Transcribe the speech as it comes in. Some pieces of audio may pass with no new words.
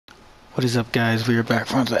What is up, guys? We are back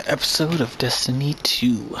for another episode of Destiny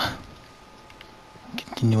 2.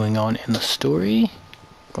 Continuing on in the story.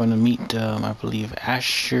 Going to meet, I believe,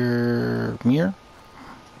 Asher Mir?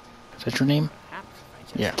 Is that your name?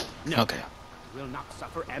 Yeah. No. Okay. Will not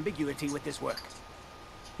suffer ambiguity with this work.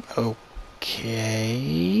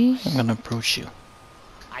 Okay. I'm gonna approach you.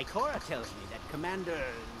 Ikora tells me that Commander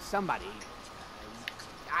somebody,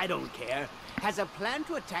 I don't care, has a plan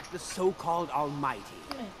to attack the so-called Almighty.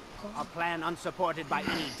 A plan unsupported by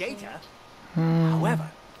any data.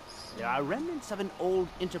 However, there are remnants of an old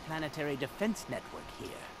interplanetary defense network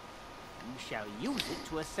here. We shall use it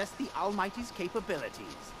to assess the Almighty's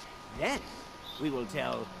capabilities. Then, we will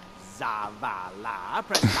tell Zavala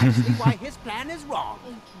precisely why his plan is wrong.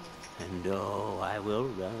 And oh, I will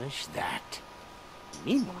relish that.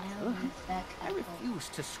 Meanwhile, I refuse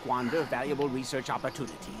to squander valuable research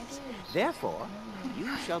opportunities. Therefore,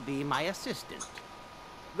 you shall be my assistant.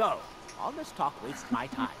 Go. All this talk wastes my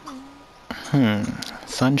time.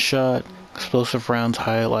 Sunshot, explosive rounds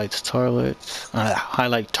highlight targets.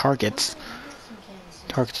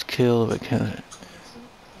 Targets kill, but can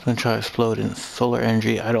Sunshot explode in solar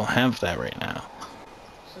energy. I don't have that right now.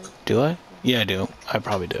 Do I? Yeah, I do. I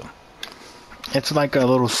probably do. It's like a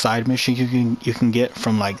little side mission you can get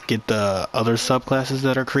from get the other subclasses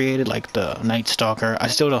that are created, like the Night Stalker. I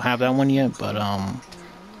still don't have that one yet, but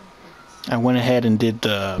I went ahead and did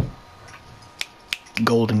the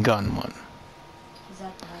Golden Gun one,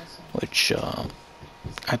 which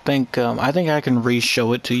I think I can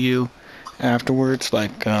re-show it to you afterwards,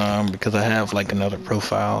 because I have another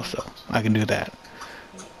profile, so I can do that.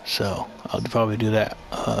 So I'll probably do that.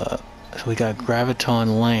 So we got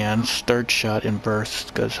Graviton Lance, third shot in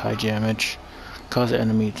burst, does high damage, cause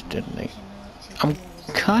enemy to detonate. I'm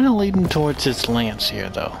kind of leaning towards this Lance here,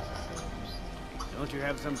 though. Don't you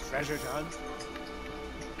have some treasure, Todd?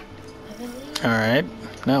 Alright,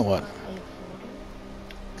 now what?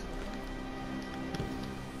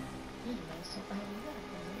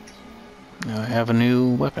 Now I have a new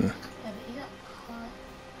weapon.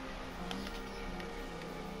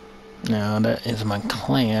 Now that is my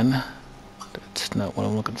clan. That's not what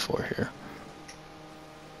I'm looking for here.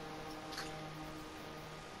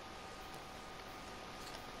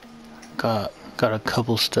 Got a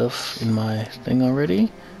couple stuff in my thing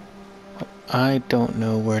already. I don't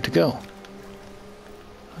know where to go.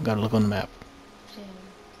 I gotta look on the map.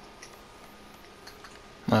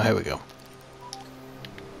 Oh, here we go.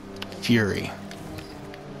 Fury.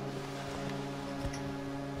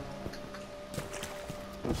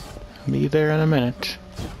 Be there in a minute.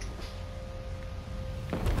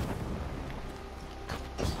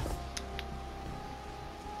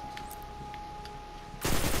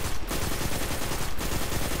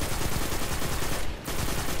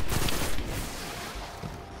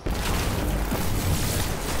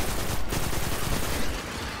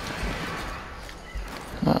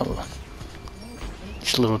 Well,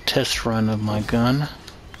 just a little test run of my gun.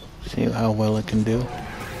 See how well it can do.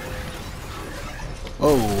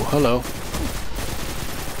 Oh, hello.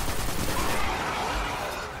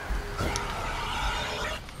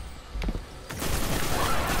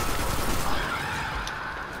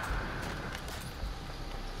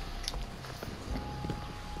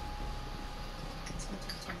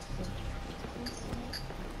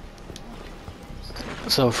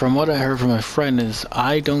 So from what I heard from my friend is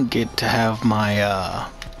I don't get to have my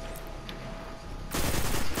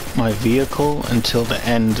my vehicle until the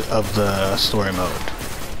end of the story mode.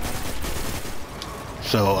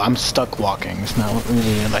 So I'm stuck walking. It's not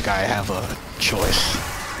really like I have a choice.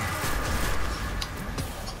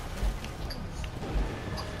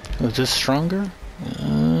 Was this stronger?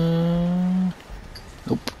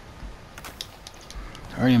 Nope.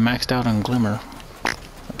 I already maxed out on Glimmer. I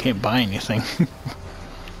can't buy anything.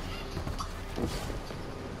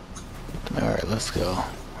 Alright, let's go.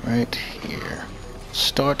 Right here.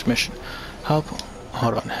 Start mission. Help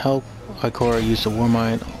Ikora use the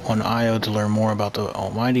Warmind on Io to learn more about the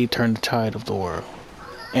Almighty, turn the tide of the war.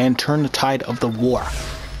 And turn the tide of the war.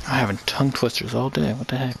 I'm having tongue twisters all day. What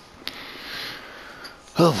the heck?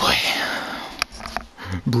 Oh boy.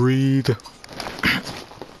 Breathe.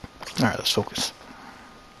 Alright, let's focus.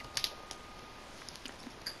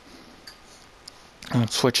 I'm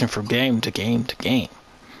switching from game to game to game.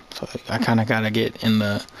 So I kind of gotta get in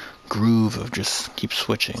the groove of just keep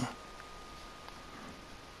switching.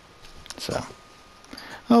 So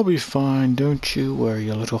I'll be fine, don't you worry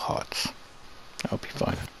your little hearts. I'll be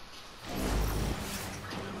fine.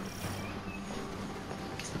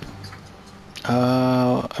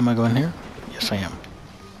 Am I going here? Yes, I am.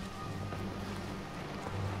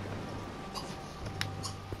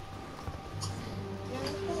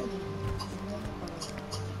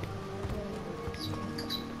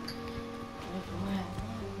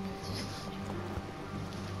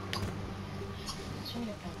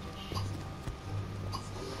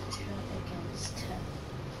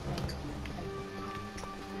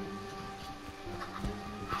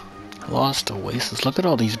 Lost Oasis. Look at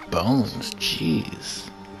all these bones. Jeez.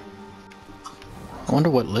 I wonder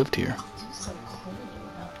what lived here.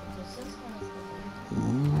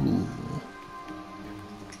 Ooh.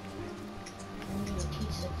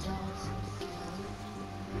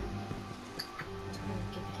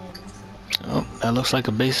 Oh, that looks like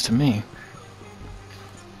a base to me.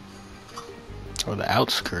 Or the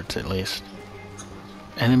outskirts, at least.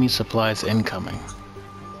 Enemy supplies incoming.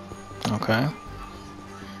 Okay.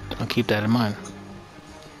 I'll keep that in mind.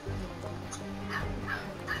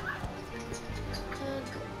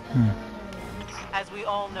 As we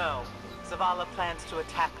all know, Zavala plans to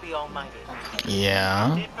attack the Almighty.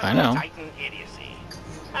 Yeah, I know. Titan idiocy.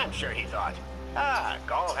 I'm sure he thought,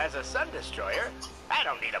 Gaul has a sun destroyer. I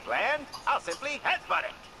don't need a plan. I'll simply headbutt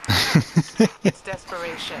it. It's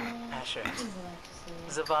desperation, Asher.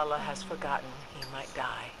 Zavala has forgotten he might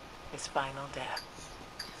die. His final death.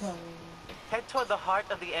 Head toward the heart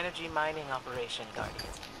of the energy mining operation, Guardian.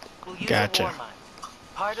 We'll use a war mine,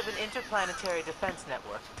 part of an interplanetary defense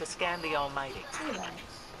network, to scan the Almighty.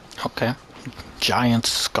 Okay. Giant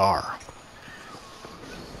scar.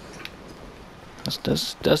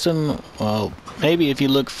 This doesn't... Well, maybe if you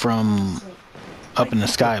look from up in the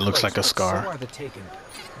sky, it looks like a scar. So are the Taken.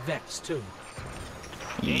 Vex, too.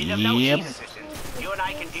 Need of no team assistance. You and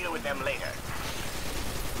I can deal with them later.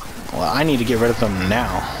 Well, I need to get rid of them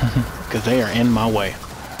now, because they are in my way.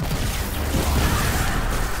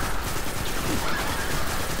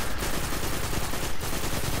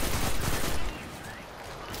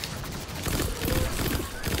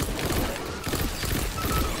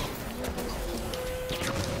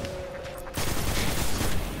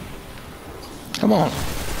 Come on.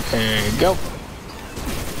 There you go.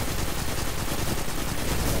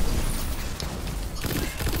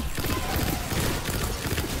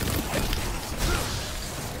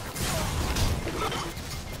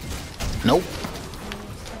 Nope.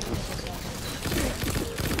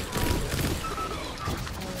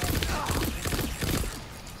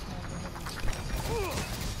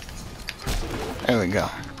 There we go.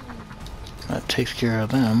 That takes care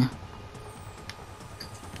of them.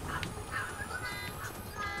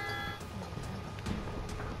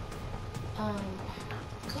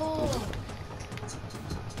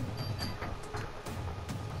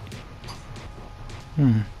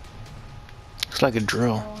 Looks like a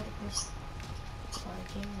drill.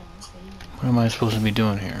 What am I supposed to be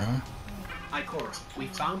doing here, huh? Ikora, we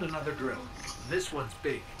found another drill. This one's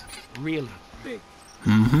big. Really big.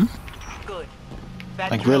 Mm-hmm. Good. That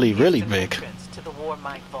Like drill really, gives really an big. entrance to the war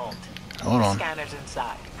mine vault. Hold on. Scanners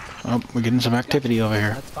inside. Oh, we're getting some activity over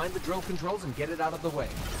here. Let's find the drill controls and get it out of the way.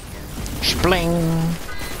 Spling!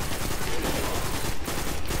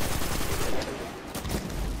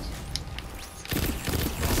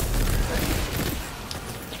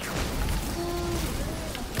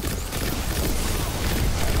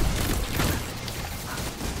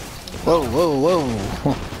 Whoa, whoa,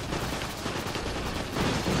 whoa!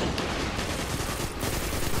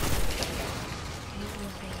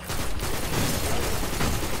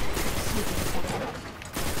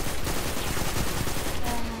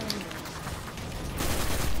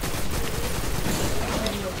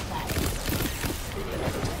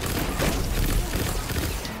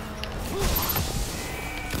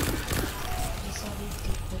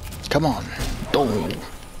 Come on. Oh.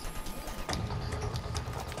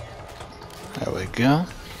 There we go.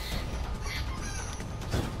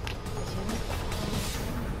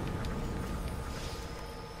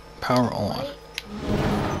 Power on.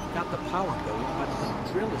 Got the power going, but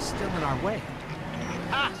the drill is still in our way.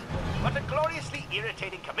 Ah, what a gloriously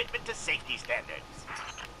irritating commitment to safety standards.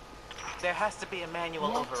 There has to be a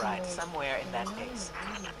manual override somewhere in that base.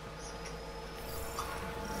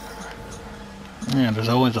 Yeah, there's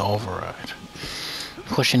always an override.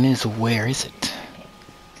 Question is, where is it?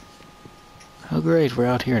 Oh great, we're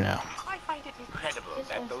out here now. I find it incredible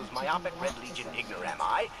that those myopic Red Legion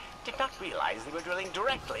ignorami did not realize they were drilling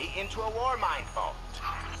directly into a war mine vault.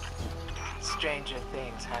 Stranger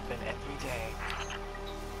things happen every day.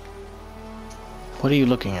 What are you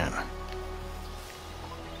looking at?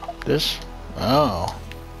 This? Oh.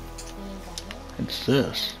 It's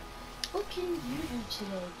this. What can you do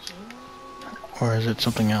today, Jim? Or is it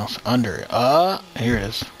something else? Under it. Here it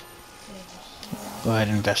is. Go ahead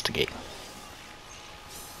and investigate.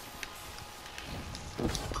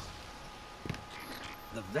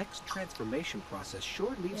 The Vex transformation process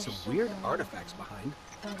sure leaves some weird artifacts behind.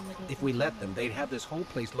 If we let them, they'd have this whole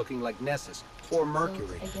place looking like Nessus or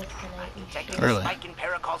Mercury. I'm detecting Really? a spike in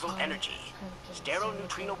paracausal energy. Sterile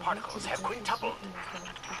neutrino particles have quintupled.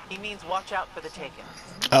 He means watch out for the Taken.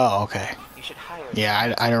 Oh, okay. You should hire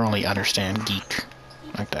Yeah, I don't really understand geek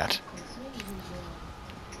like that.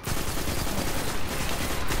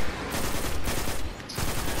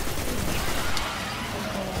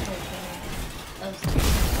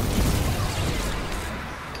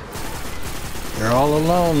 You're all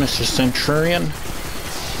alone, Mr. Centurion.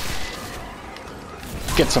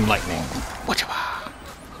 Get some lightning. Whatcha?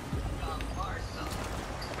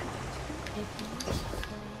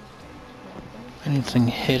 Anything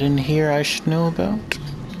hidden here I should know about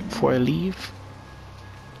before I leave?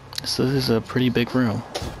 So this is a pretty big room.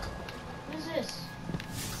 What is this?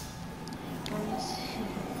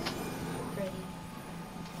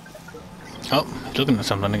 Oh, he's looking at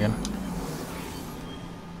something again.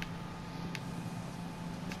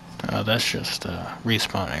 Oh, that's just a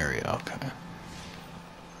respawn area, okay.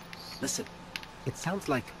 Listen, it sounds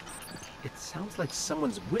like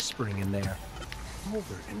someone's whispering in there,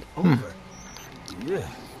 over and over. Yeah.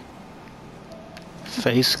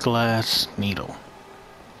 Face glass needle.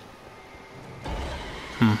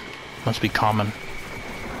 Must be common.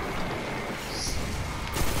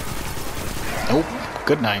 Oh,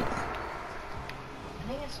 good night. I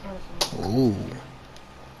think it's one of them. Ooh.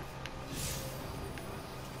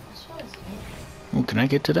 This one is big. Ooh, can I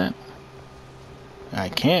get to that? I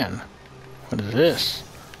can. What is this?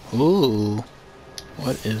 Ooh.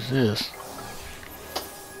 What is this?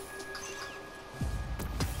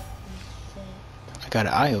 I got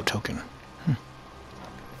an IO token.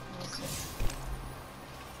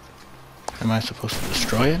 Am I supposed to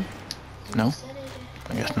destroy it? No?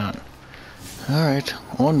 I guess not. Alright,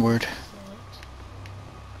 onward.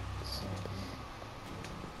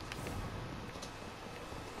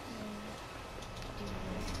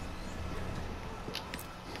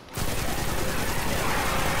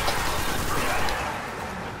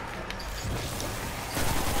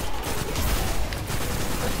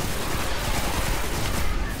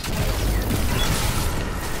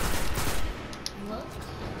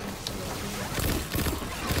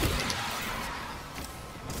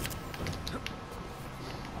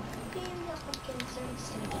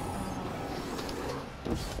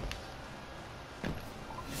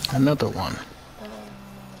 Another one.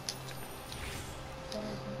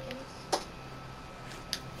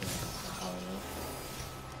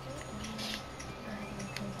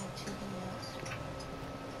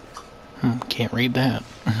 Can't read that.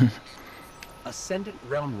 Ascendant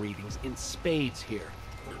realm readings in spades here.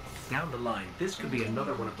 Down the line, this could be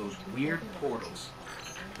another one of those weird portals.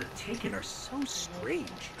 The Taken are so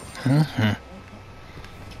strange.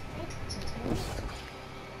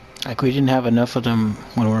 Like we didn't have enough of them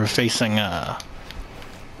when we were facing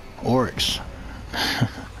orcs.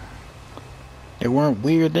 They weren't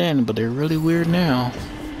weird then, but they're really weird now.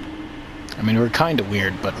 I mean, they were kind of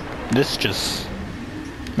weird, but this just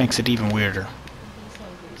makes it even weirder.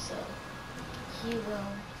 So he will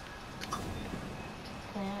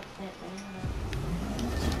plant that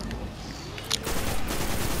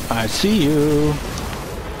right I see you.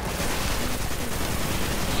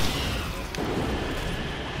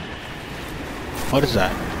 What is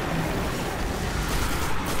that?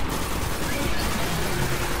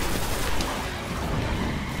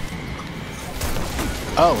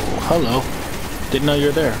 Oh, hello. Didn't know you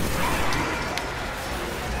were there.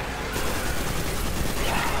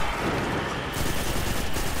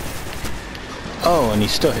 Oh, and he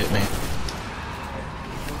still hit me.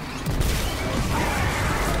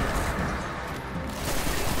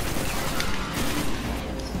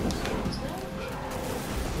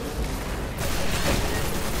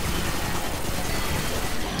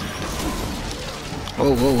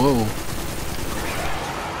 Whoa, whoa, whoa.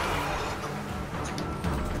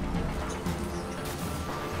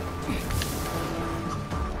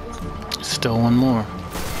 Still one more.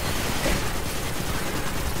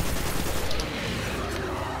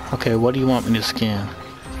 Okay, what do you want me to scan?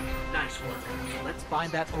 Nice work. Let's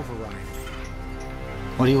find that override.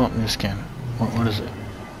 What do you want me to scan? What is it?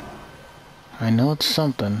 I know it's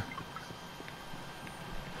something.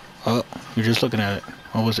 Oh, you're just looking at it.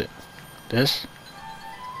 What was it? This?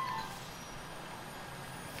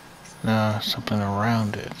 No, something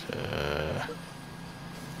around it.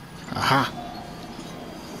 Aha!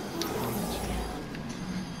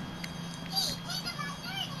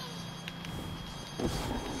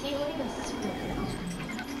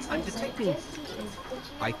 I'm detecting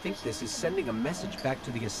I think this is sending a message back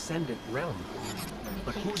to the Ascendant Realm.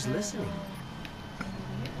 But who's listening?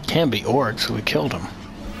 Can't be orcs, we killed them.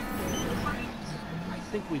 I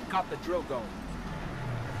think we've got the drill going.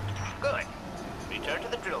 Good. Return to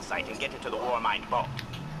the drill site and get into the Warmind vault.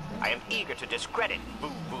 I am eager to discredit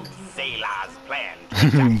Boo-Boo Zayla's plan.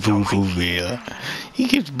 Boo-Boo Vila. He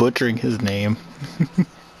keeps butchering his name.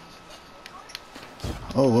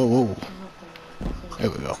 Oh, whoa, whoa. There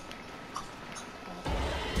we go.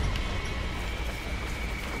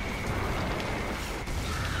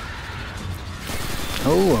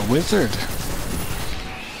 Oh, a wizard.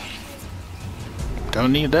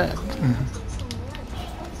 Don't need that.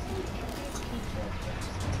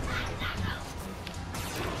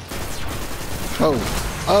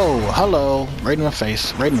 Oh, oh, hello. Right in my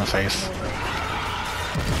face, right in my face.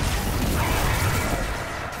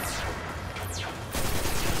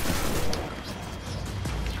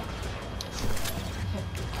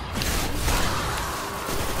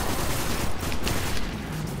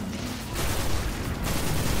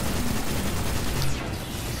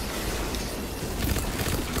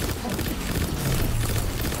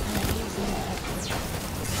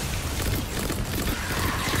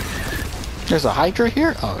 There's a Hydra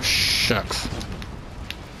here? Oh, shucks.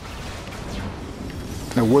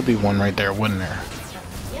 There would be one right there, wouldn't there?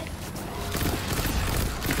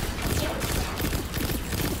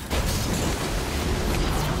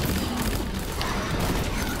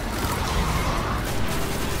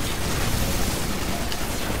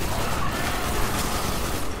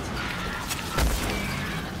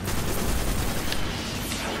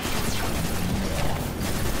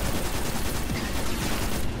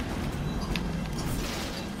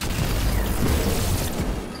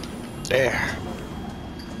 There.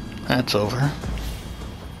 That's over.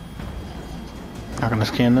 Not gonna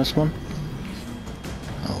scan this one.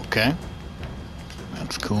 Okay.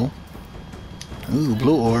 That's cool. Ooh,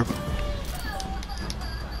 blue orb.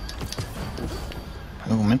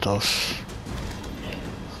 Ooh, Mentos.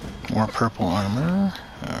 More purple armor.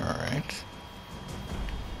 Alright.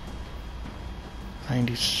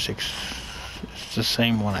 96. It's the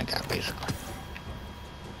same one I got, basically.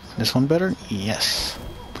 This one better? Yes.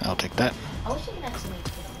 I'll take that. I wish you could actually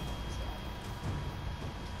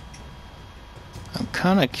I'm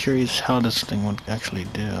kind of curious how this thing would actually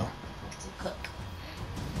do. cook.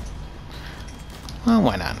 Well,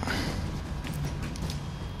 why not?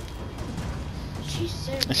 She's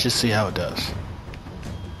serving. Let's just see how it does.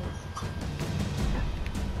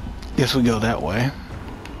 Guess we go that way.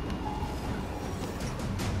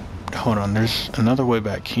 Hold on, there's another way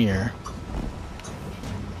back here.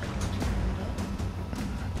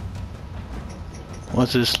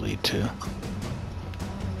 What's this lead to?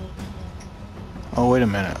 Oh, wait a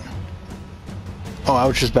minute. Oh, I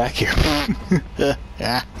was just back here.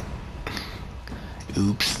 Yeah.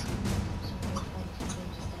 Oops.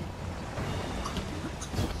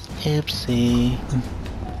 Oopsie.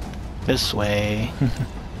 This way.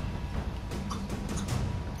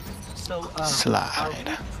 So, Slide. are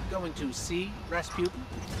we going to see Rasputin?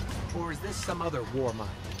 Or is this some other war mine?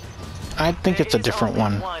 I think it's a different There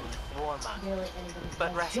is one. only one war mine, Barely anybody's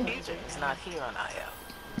but gonna do it. Rasputin is not here on Io.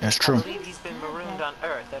 That's I true. believe he's been marooned on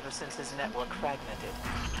Earth ever since his network fragmented.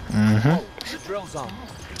 Mm-hmm. Oh, the drill's on.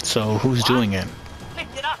 So who's doing it?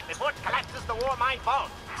 Lift it up before it collapses the Warmind vault.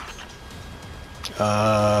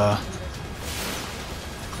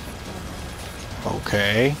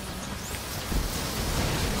 Okay.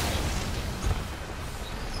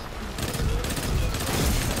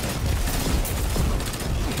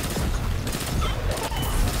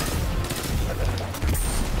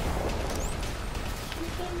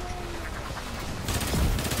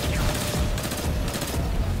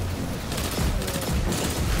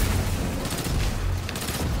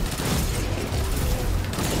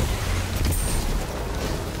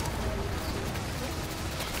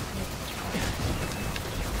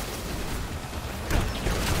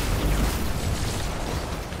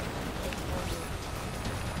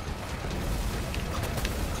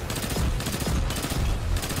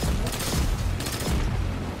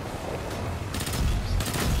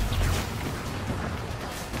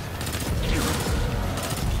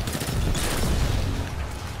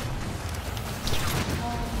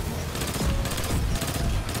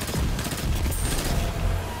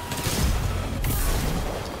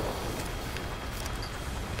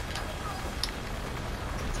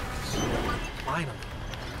 Finally.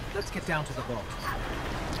 Let's get down to the vault.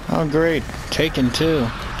 Oh, great. Taken too.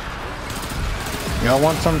 Y'all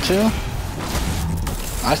want some too?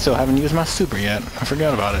 I still haven't used my super yet. I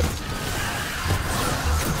forgot about it.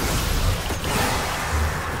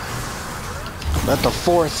 Let the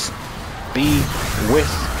force be with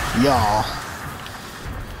y'all.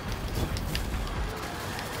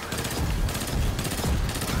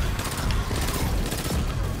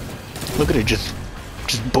 Look at it, just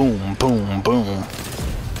boom, boom, boom.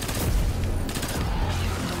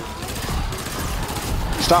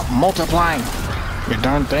 Stop multiplying, you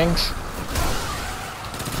darn things.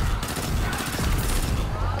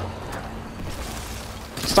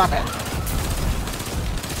 Stop it.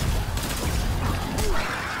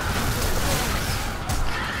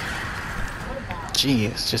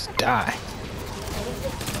 Jeez, just die.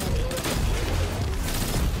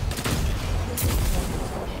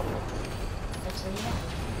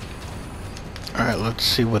 Alright, let's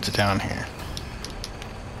see what's down here.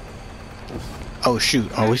 Oh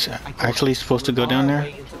shoot, are we actually supposed to go down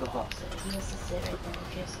there?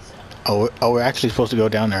 Oh, we're actually supposed to go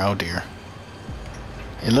down there, oh dear.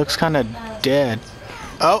 It looks kind of dead.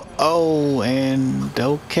 Oh, and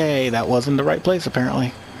okay, that wasn't the right place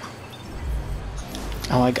apparently.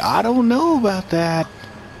 I'm like, I don't know about that.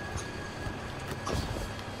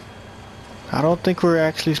 I don't think we're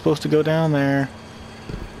actually supposed to go down there.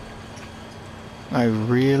 I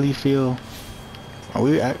really feel... Are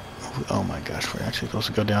we at... Oh my gosh, we're actually supposed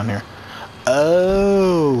to go down here.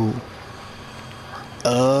 Oh!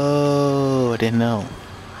 Oh, I didn't know.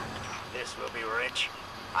 This will be rich.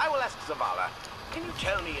 I will ask Zavala, can you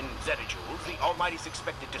tell me in zetajoules the Almighty's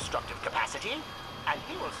expected destructive capacity? And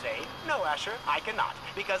he will say, no, Asher, I cannot,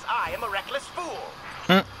 because I am a reckless fool.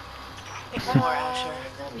 Ignore Asher.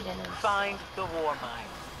 Find the war mine.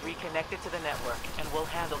 Reconnect it to the network, and we'll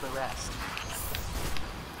handle the rest.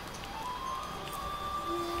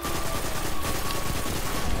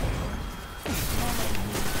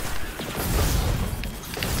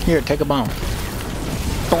 Here, take a bomb.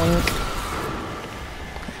 Boink.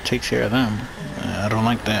 Takes care of them. I don't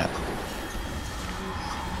like that.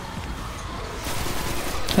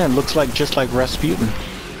 Yeah, it looks like just like Rasputin.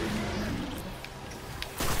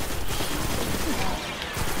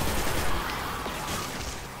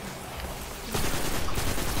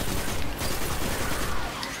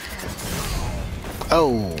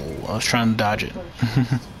 Oh, I was trying to dodge it.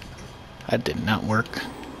 That did not work.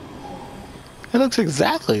 It looks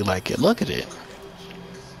exactly like it. Look at it.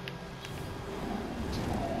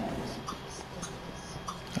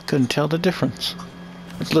 I couldn't tell the difference.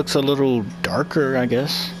 It looks a little darker, I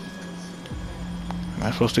guess. Am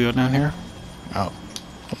I supposed to go down here? Oh,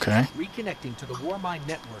 okay. Reconnecting to the Warmind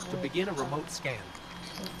network to begin a remote scan.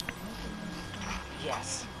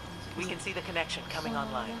 Yes. We can see the connection coming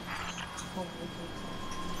online.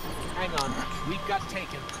 Hang on, we've got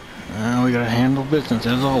taken. We gotta handle business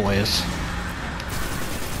as always.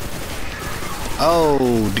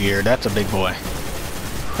 Oh dear, that's a big boy.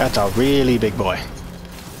 That's a really big boy.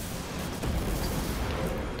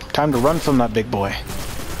 Time to run from that big boy.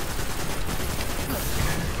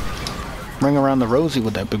 Ring around the rosy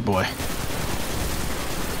with that big boy.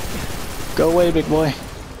 Go away, big boy.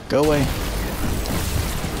 Go away.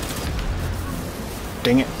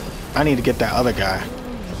 Dang it. I need to get that other guy.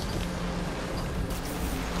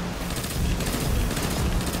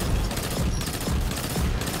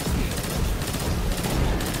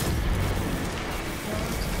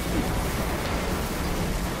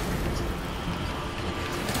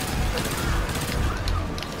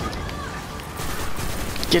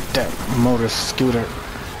 Get that motor scooter.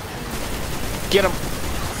 Get him.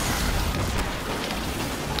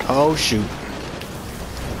 Oh shoot.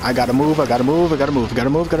 I gotta move, I gotta move, I gotta move, gotta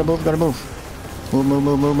move, gotta move, gotta move. Move, move,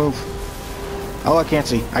 move, move, move. Oh, I can't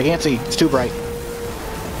see. I can't see. It's too bright.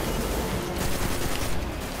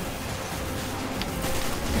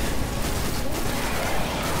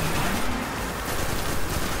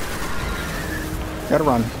 Gotta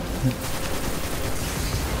run.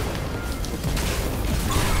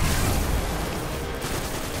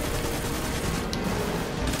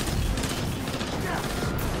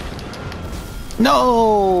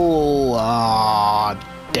 No! Aw,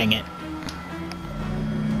 dang it.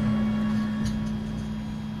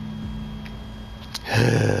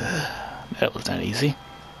 That was not easy.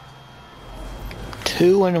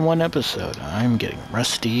 2 in 1 episode. I'm getting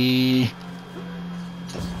rusty.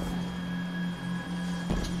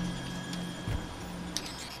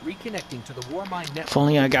 Reconnecting to the Warmind network. If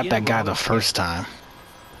only I got that guy the first time.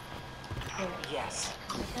 Yes.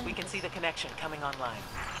 We can see the connection coming online.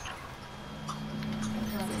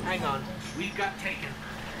 Hang on, we've got taken.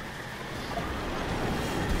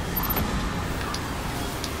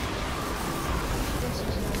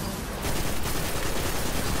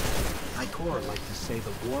 Tor like to say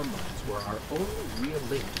the war mines were our only real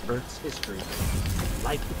link to Earth's history.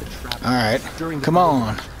 Like with the trap. All right, During the come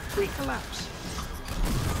on. Pre-collapse.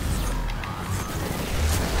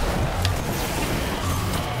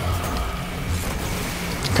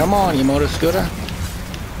 Come on, you motor scooter.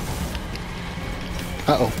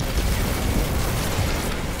 Uh-oh.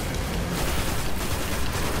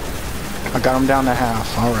 I got him down to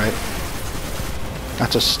half. All right.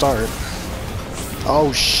 That's a start.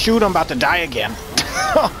 Oh, shoot, I'm about to die again.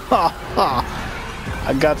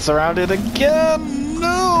 I got surrounded again.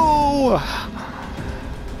 No.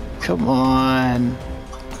 Come on.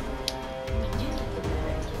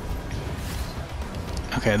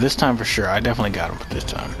 Okay, this time for sure. I definitely got him this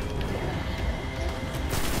time.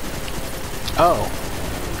 Oh.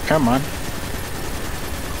 Come on.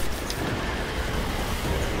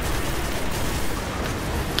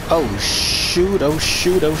 Oh, shoot. Oh,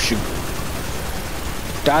 shoot. Oh, shoot.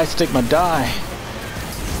 Die, Stigma, die.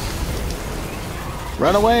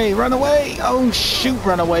 Run away, run away. Oh, shoot.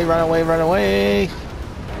 Run away, run away, run away.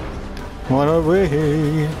 Run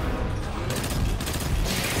away.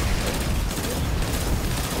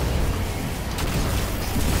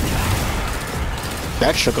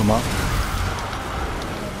 That shook him up.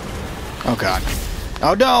 Oh, God.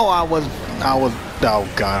 Oh, no, oh,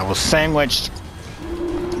 God, I was sandwiched.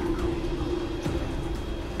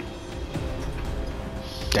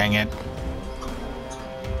 Dang it.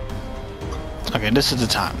 Okay, this is the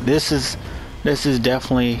time. This is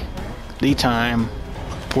definitely the time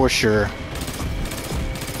for sure.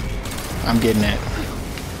 I'm getting it.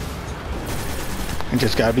 I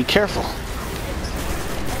just gotta be careful.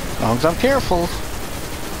 As long as I'm careful,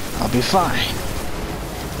 I'll be fine.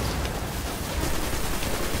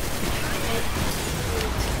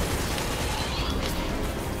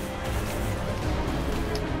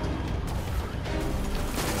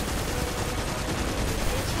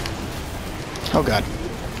 Oh, God.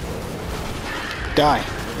 Die.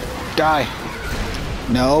 Die.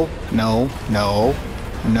 No, no, no,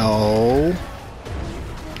 no.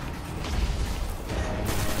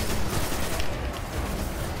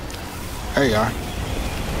 There you are.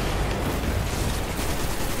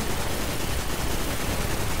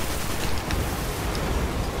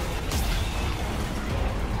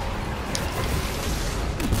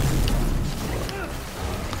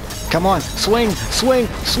 Come on, swing, swing,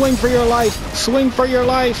 swing for your life, swing for your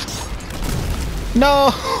life.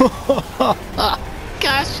 No!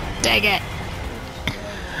 Gosh, dang it.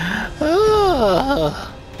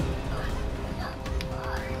 Ah.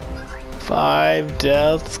 5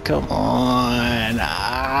 deaths, come on.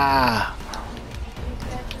 Ah.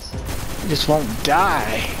 You just won't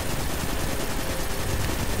die.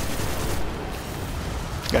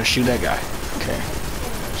 Gotta shoot that guy. Okay.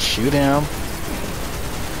 Shoot him.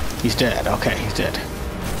 He's dead. Okay, he's dead.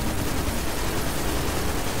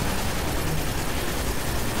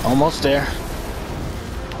 Almost there.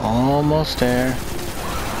 Almost there.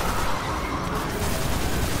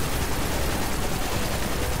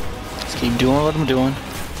 Let's keep doing what I'm doing.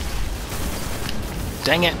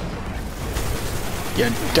 Dang it.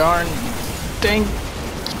 You darn thing.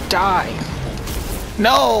 Die.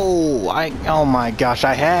 No! Oh my gosh,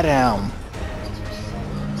 I had him.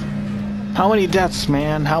 How many deaths,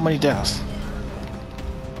 man? How many deaths?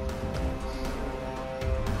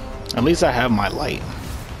 At least I have my light.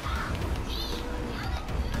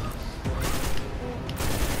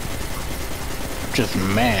 Just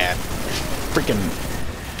mad. Freaking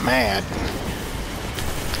mad.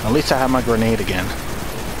 At least I have my grenade again.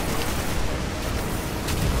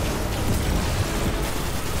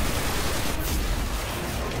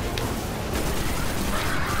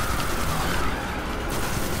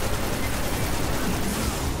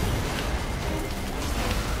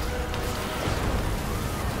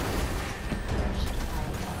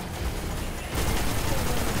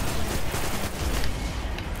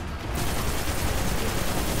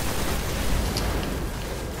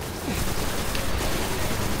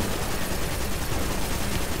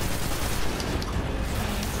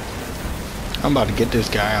 I'm about to get this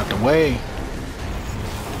guy out the way.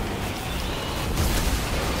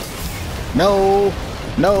 No,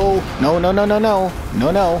 no, no, no, no, no, no,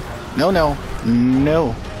 no, no, no, no,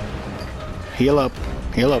 no. Heal up,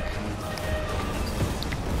 heal up.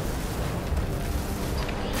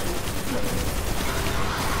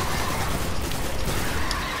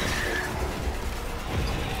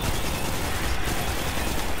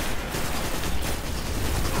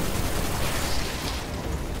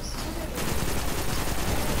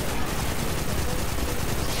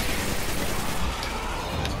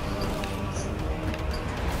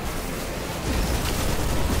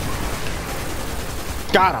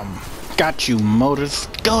 Got him. Got you, motor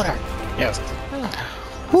scooter. Yes.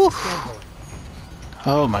 Whew.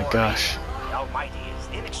 Oh my gosh. The Almighty is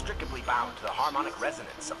inextricably bound to the harmonic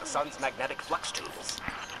resonance of the sun's magnetic flux tubes.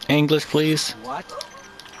 English, please. What?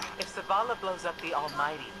 If Zavala blows up the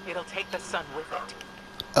Almighty, it'll take the sun with it.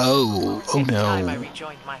 Oh. Oh It's time I no.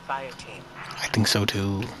 rejoined my fire team. I think so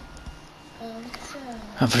too.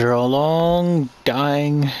 After a long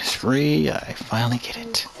dying spree, I finally get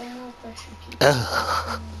it.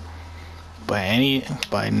 Ugh.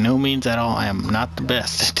 By no means at all, I am not the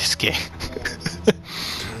best at this game. Tell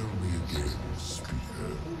me again,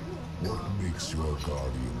 Speaker, what makes your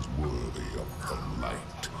guardians worthy of the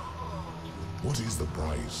light? What is the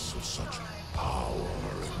price of such power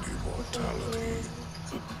and immortality?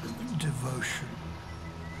 Devotion,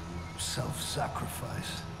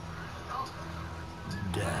 self-sacrifice,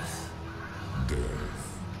 death.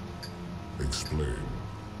 Death. Explain.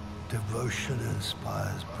 Devotion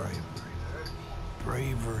inspires bravery.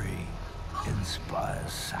 Bravery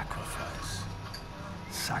inspires sacrifice.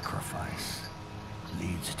 Sacrifice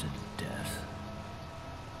leads to death.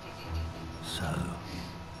 So,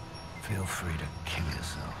 feel free to kill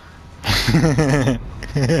yourself.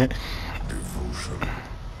 Devotion.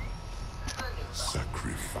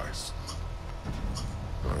 Sacrifice.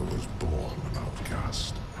 I was born an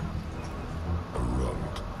outcast. A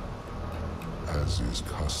runt. As is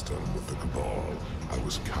custom with the Cabal, I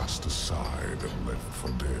was cast aside and left for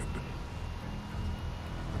dead.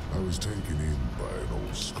 I was taken in by an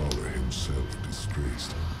old scholar himself,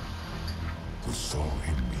 disgraced, who saw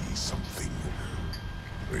in me something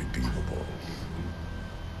redeemable.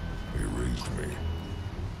 He raised me,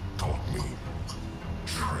 taught me,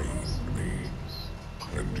 trained me,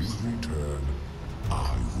 and in return,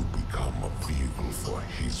 I would become a vehicle for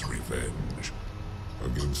his revenge.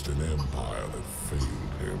 Against an empire that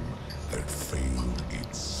failed him, that failed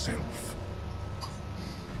itself.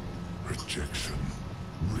 Rejection,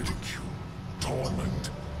 ridicule, torment.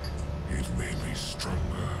 It made me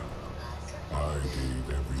stronger. I gave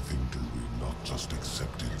everything to him, not just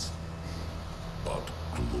acceptance, but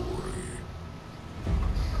glory.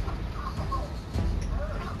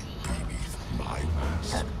 Beneath my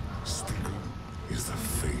mask, Speaker, is the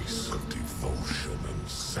face of devotion and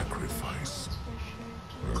sacrifice.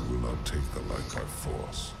 I will not take the light by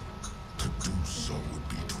force. To do so would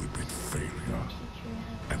be to admit failure.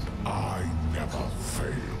 And I never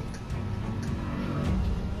failed.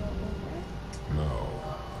 Now,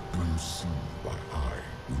 do you see why I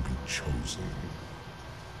will be chosen?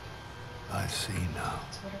 I see now.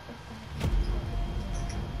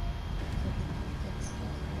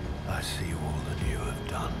 I see all that you have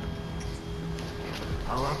done.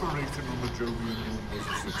 Our operation on the Jovian Moon was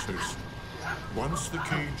a success. Once the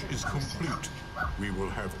cage is complete, we will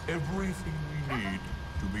have everything we need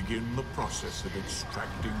to begin the process of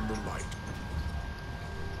extracting the light.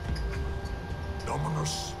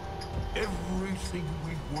 Dominus, everything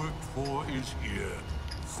we worked for is here,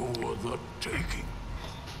 for the taking.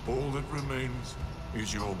 All that remains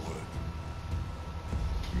is your word.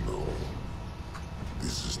 No,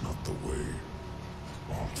 this is not the way,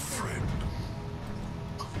 old friend.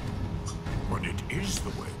 But it is the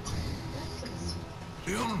way.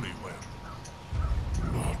 The only way.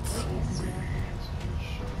 Not for me.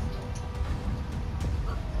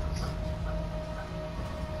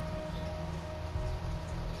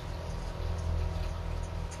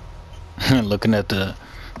 Looking at the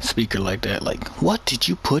speaker like that, like, what did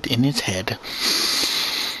you put in his head?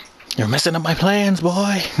 You're messing up my plans,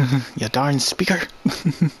 boy. You darn speaker.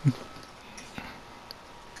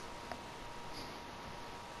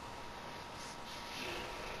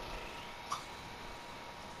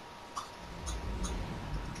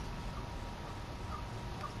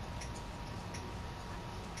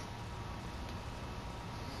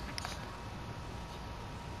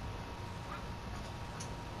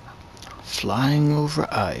 Flying over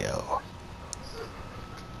Io.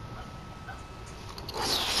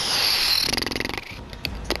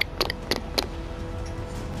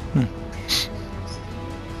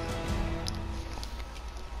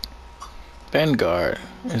 Vanguard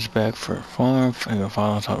is back for farm.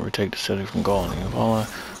 Zavala help retake the city from Gaul. Zavala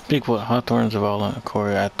speak with Hawthorne, Zavala, and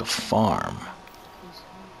Corey at the farm.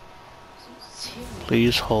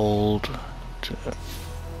 Please hold.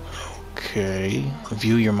 Okay.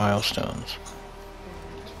 View your milestones.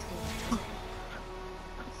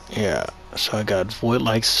 Yeah. So I got Void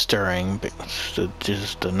Like Stirring,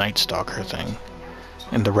 just the Night Stalker thing.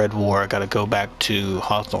 And the Red War, I gotta go back to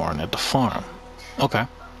Hawthorne at the farm. Okay.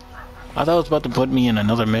 I thought it was about to put me in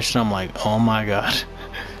another mission. I'm like, oh my god.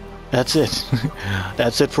 That's it.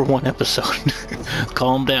 That's it for one episode.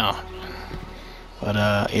 Calm down.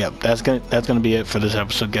 But yeah, that's gonna be it for this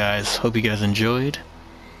episode, guys. Hope you guys enjoyed.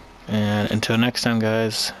 And until next time,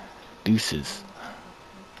 guys, deuces.